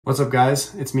What's up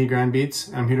guys, it's me Grandbeats,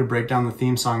 and I'm here to break down the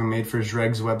theme song I made for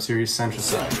Zreg's web series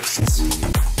Centricide.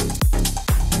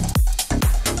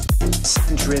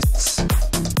 Centrists.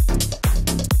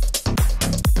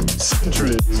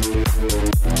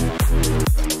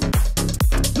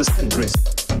 The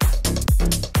centrist.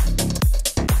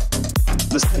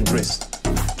 The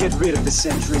centrist. Get rid of the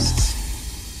centrists.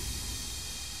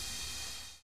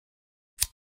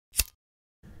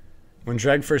 When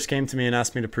Zreg first came to me and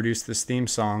asked me to produce this theme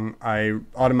song, I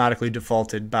automatically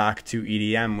defaulted back to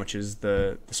EDM, which is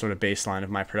the sort of baseline of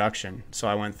my production. So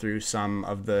I went through some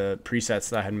of the presets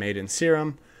that I had made in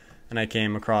Serum, and I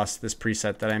came across this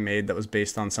preset that I made that was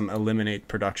based on some Eliminate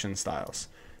production styles.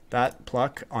 That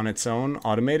pluck on its own,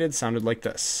 automated, sounded like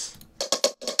this.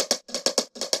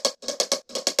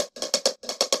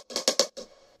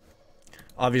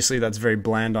 Obviously that's very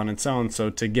bland on its own,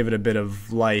 so to give it a bit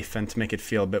of life and to make it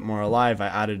feel a bit more alive, I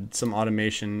added some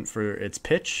automation for its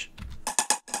pitch.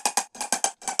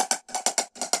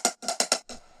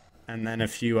 And then a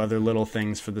few other little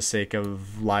things for the sake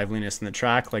of liveliness in the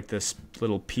track, like this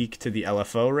little peak to the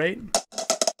LFO rate.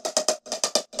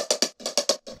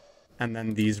 And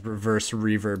then these reverse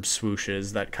reverb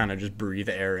swooshes that kind of just breathe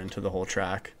air into the whole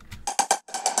track.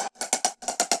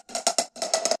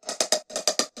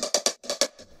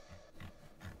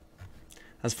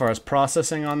 As far as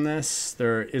processing on this,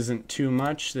 there isn't too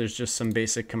much. There's just some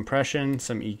basic compression,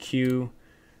 some EQ,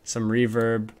 some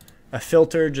reverb, a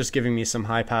filter just giving me some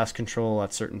high pass control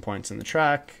at certain points in the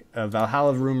track, a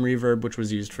Valhalla room reverb which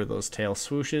was used for those tail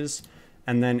swooshes,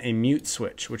 and then a mute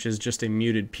switch, which is just a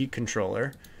muted peak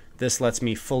controller. This lets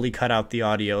me fully cut out the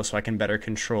audio so I can better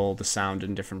control the sound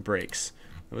in different breaks.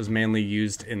 It was mainly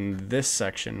used in this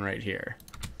section right here.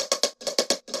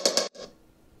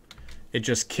 It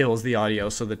just kills the audio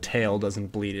so the tail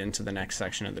doesn't bleed into the next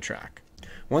section of the track.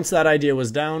 Once that idea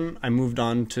was down, I moved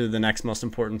on to the next most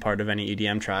important part of any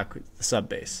EDM track, the sub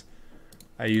bass.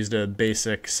 I used a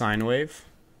basic sine wave,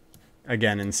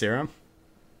 again in Serum,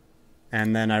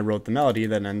 and then I wrote the melody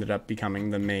that ended up becoming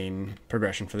the main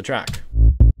progression for the track.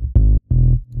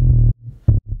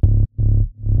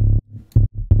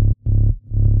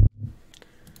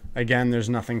 Again, there's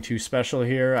nothing too special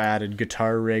here. I added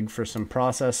guitar rig for some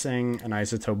processing, an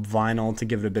isotope vinyl to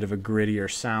give it a bit of a grittier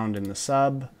sound in the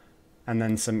sub, and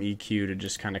then some EQ to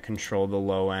just kind of control the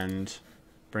low end,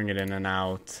 bring it in and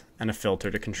out, and a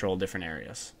filter to control different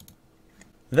areas.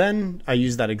 Then I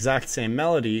used that exact same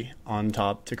melody on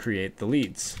top to create the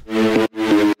leads.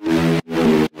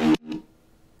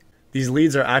 These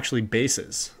leads are actually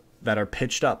basses that are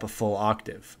pitched up a full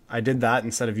octave. I did that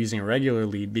instead of using a regular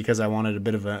lead because I wanted a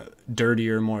bit of a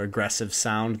dirtier, more aggressive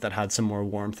sound that had some more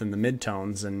warmth in the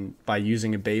midtones, and by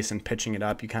using a bass and pitching it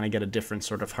up, you kind of get a different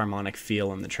sort of harmonic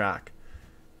feel in the track.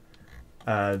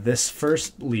 This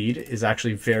first lead is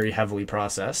actually very heavily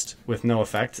processed. With no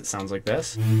effects, it sounds like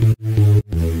this.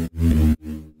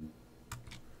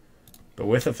 But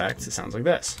with effects, it sounds like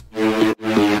this.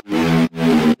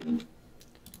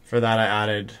 For that, I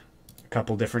added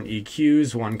couple different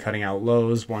EQs, one cutting out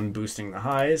lows, one boosting the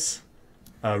highs,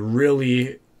 a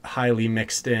really highly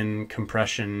mixed in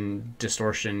compression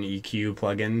distortion EQ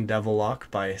plugin, Devil Lock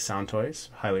by Soundtoys,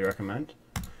 highly recommend.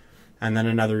 And then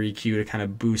another EQ to kind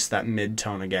of boost that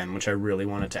mid-tone again, which I really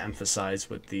wanted to emphasize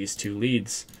with these two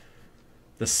leads.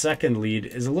 The second lead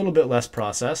is a little bit less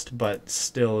processed, but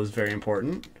still is very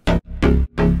important.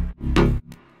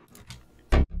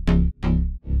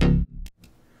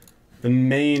 The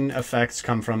main effects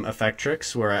come from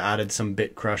Effectrix, where I added some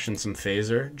bit crush and some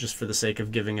phaser, just for the sake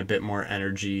of giving a bit more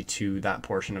energy to that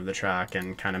portion of the track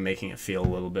and kind of making it feel a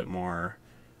little bit more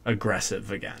aggressive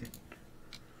again.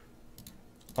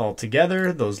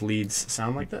 Altogether, those leads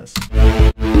sound like this.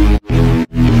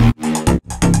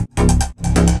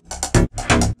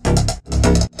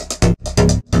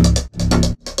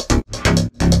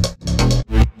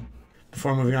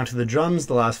 Before moving on to the drums,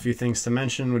 the last few things to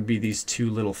mention would be these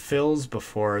two little fills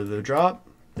before the drop.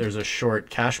 There's a short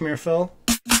cashmere fill,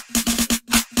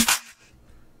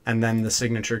 and then the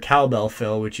signature cowbell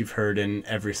fill, which you've heard in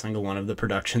every single one of the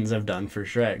productions I've done for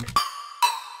Zreg.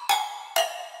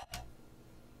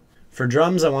 For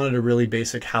drums, I wanted a really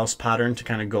basic house pattern to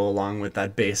kind of go along with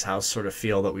that bass house sort of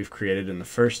feel that we've created in the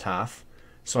first half.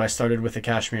 So I started with a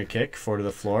cashmere kick, 4 to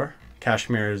the floor.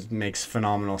 Cashmere makes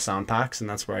phenomenal sound packs, and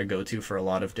that's where I go to for a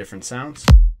lot of different sounds.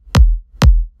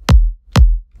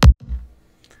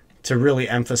 To really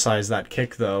emphasize that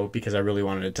kick though, because I really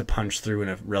wanted it to punch through in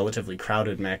a relatively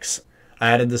crowded mix, I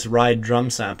added this ride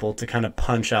drum sample to kind of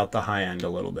punch out the high end a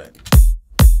little bit.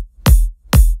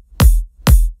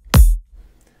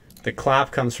 The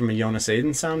clap comes from a Jonas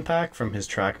Aiden sound pack from his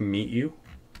track Meet You.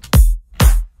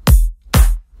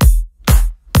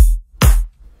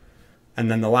 And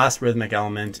then the last rhythmic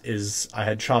element is I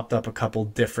had chopped up a couple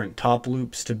different top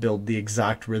loops to build the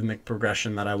exact rhythmic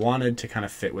progression that I wanted to kind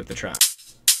of fit with the track.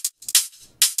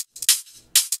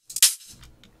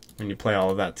 When you play all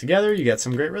of that together, you get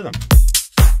some great rhythm.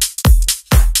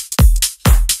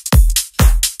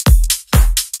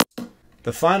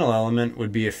 The final element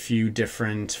would be a few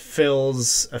different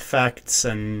fills, effects,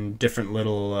 and different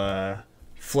little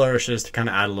flourishes to kind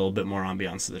of add a little bit more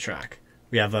ambiance to the track.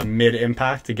 We have a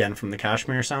mid-impact, again from the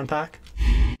Kashmir sound pack.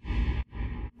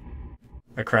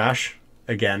 A crash,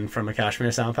 again from a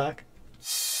Kashmir sound pack.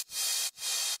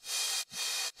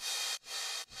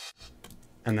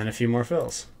 And then a few more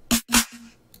fills.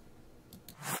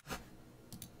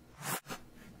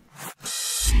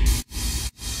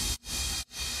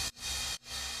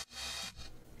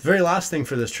 The very last thing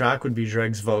for this track would be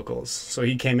Dreg's vocals. So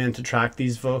he came in to track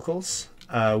these vocals.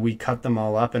 We cut them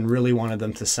all up and really wanted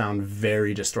them to sound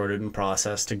very distorted and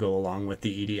processed to go along with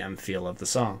the EDM feel of the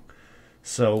song.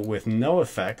 So with no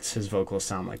effects, his vocals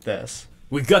sound like this.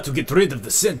 We got to get rid of the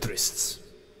centrists.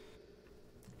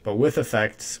 But with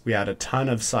effects, we had a ton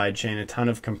of sidechain, a ton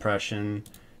of compression,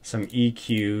 some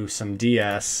EQ, some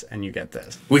DS, and you get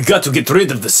this. We got to get rid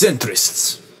of the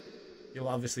centrists. You'll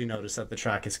obviously notice that the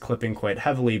track is clipping quite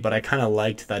heavily, but I kind of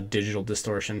liked that digital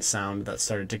distortion sound that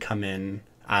started to come in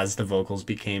as the vocals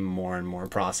became more and more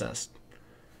processed.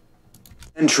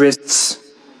 Centrists.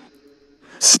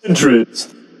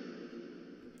 Centrists.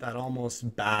 That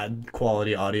almost bad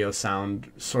quality audio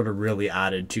sound sort of really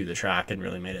added to the track and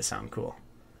really made it sound cool.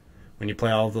 When you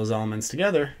play all of those elements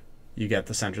together, you get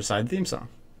the Centricide theme song.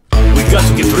 We got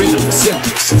to get rid of the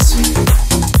centrists.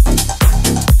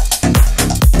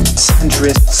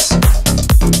 Centrists.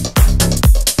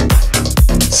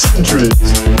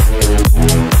 Centrists.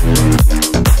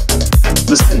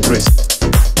 The centrists.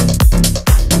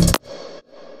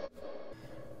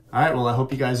 Alright, well I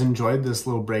hope you guys enjoyed this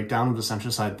little breakdown of the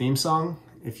Centricide theme song.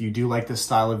 If you do like this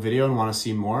style of video and want to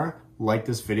see more, like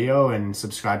this video and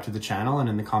subscribe to the channel, and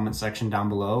in the comment section down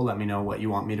below let me know what you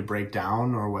want me to break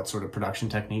down or what sort of production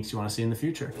techniques you want to see in the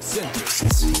future.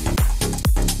 Centrists.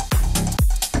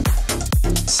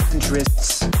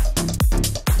 Centrists.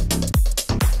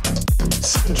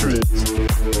 Centrists.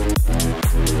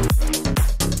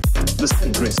 The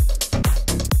centrists.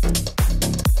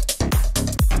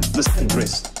 The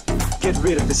centrists. Get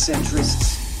rid of the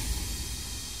centrists.